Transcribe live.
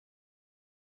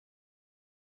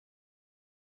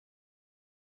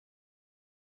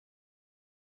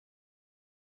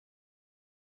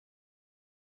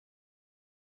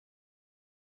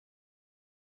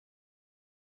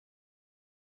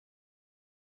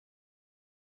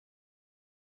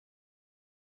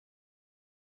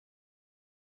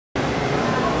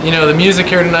you know, the music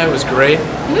here tonight was great.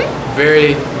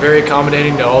 Very, very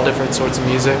accommodating to all different sorts of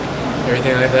music,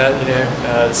 everything like that. You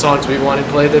know, the songs we wanted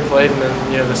played, they played, and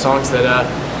then, you know, the songs that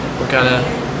were kind of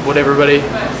what everybody,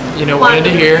 you know, wanted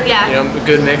to hear. Yeah. You know, a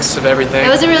good mix of everything. It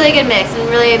was a really good mix and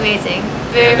really amazing.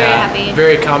 Very, very happy.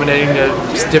 Very accommodating to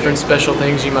different special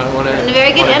things you might want to. And a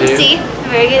very good MC. A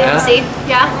very good MC.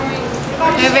 Yeah.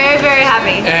 We're very, very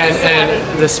happy. And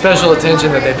the special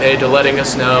attention that they paid to letting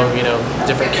us know, you know,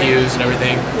 different cues and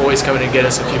everything, always coming to get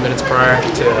us a few minutes prior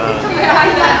to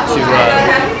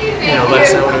you know, let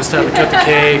us know when it was time to cut the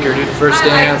cake or do the first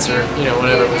dance or, you know,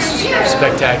 whatever. It was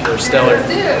spectacular, stellar job.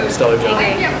 Yes.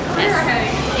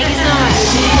 Thank you so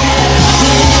much.